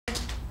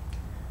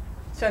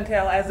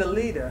Chantell, as a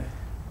leader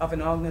of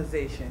an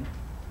organization,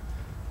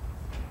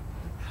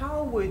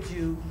 how would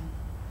you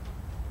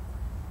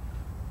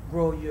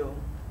grow your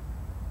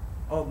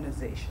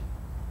organization?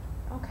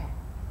 Okay,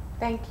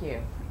 thank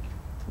you,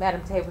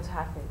 Madam Table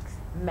Topics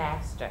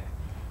Master.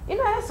 You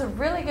know, that's a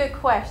really good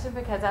question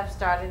because I've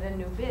started a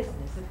new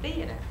business, a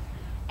theater.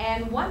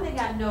 And one thing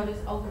I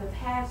noticed over the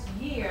past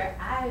year,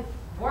 I've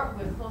worked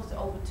with close to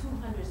over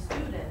 200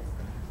 students,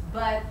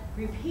 but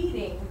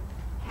repeating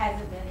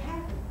hasn't been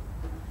happening.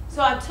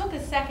 So I took a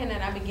second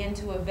and I began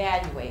to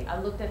evaluate. I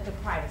looked at the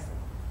pricing.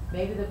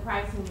 Maybe the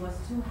pricing was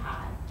too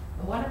high.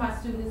 And one of my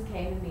students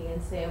came to me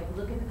and said,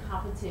 look at the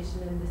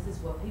competition and this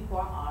is what people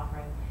are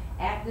offering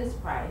at this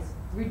price.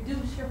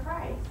 Reduce your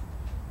price.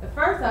 At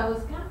first I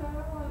was kind of,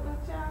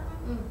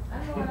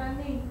 I know what I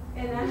need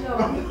and I know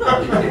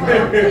what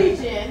I'm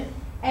teaching.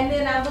 And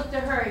then I looked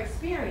at her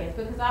experience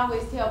because I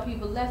always tell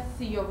people, let's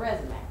see your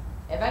resume.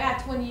 If I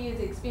got 20 years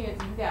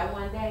experience and you got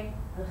one day,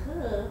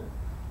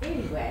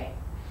 anyway.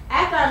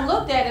 After I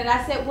looked at it,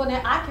 I said, well,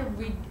 then I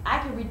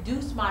can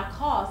reduce my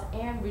cost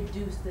and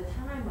reduce the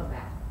time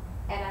amount,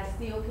 and I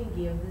still can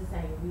give the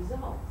same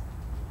results.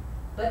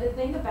 But the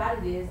thing about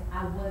it is,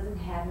 I wasn't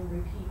having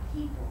repeat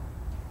people.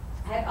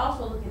 I had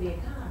also looked at the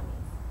economy.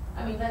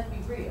 I mean, let's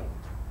be real.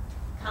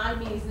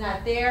 Economy is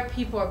not there.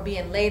 People are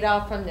being laid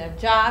off from their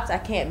jobs. I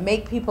can't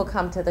make people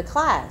come to the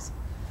class.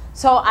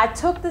 So I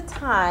took the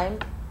time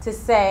to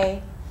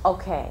say,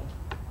 okay,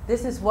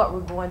 this is what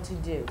we're going to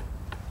do.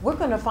 We're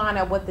going to find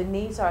out what the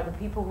needs are of the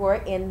people who are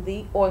in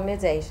the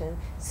organization.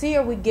 See,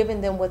 are we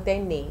giving them what they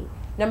need?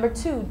 Number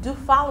 2, do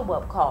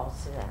follow-up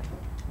calls to them.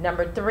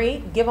 Number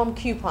 3, give them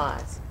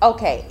coupons.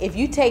 Okay, if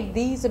you take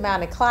these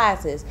amount of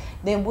classes,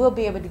 then we'll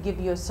be able to give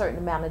you a certain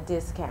amount of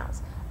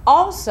discounts.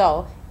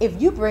 Also,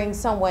 if you bring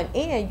someone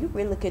in, you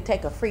really could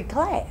take a free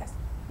class.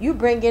 You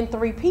bring in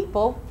 3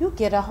 people, you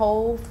get a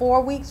whole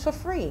 4 weeks for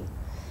free.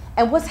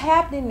 And what's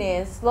happening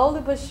is,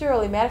 slowly but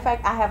surely, matter of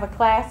fact, I have a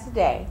class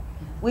today.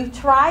 We've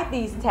tried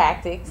these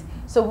tactics,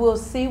 so we'll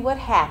see what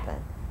happens.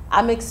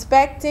 I'm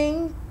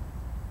expecting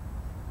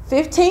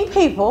 15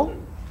 people,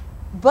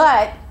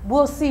 but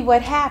we'll see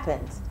what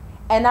happens.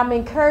 And I'm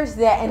encouraged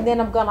that, and then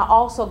I'm going to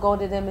also go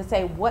to them and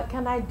say, what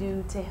can I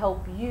do to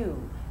help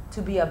you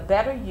to be a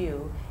better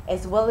you,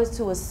 as well as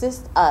to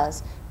assist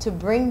us to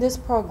bring this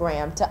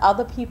program to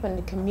other people in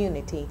the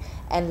community,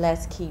 and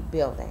let's keep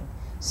building.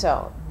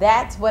 So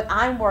that's what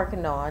I'm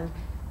working on,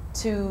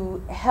 to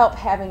help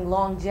having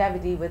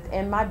longevity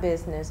within my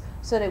business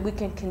so that we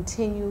can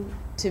continue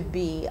to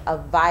be a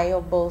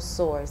viable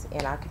source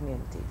in our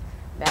community.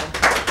 Madam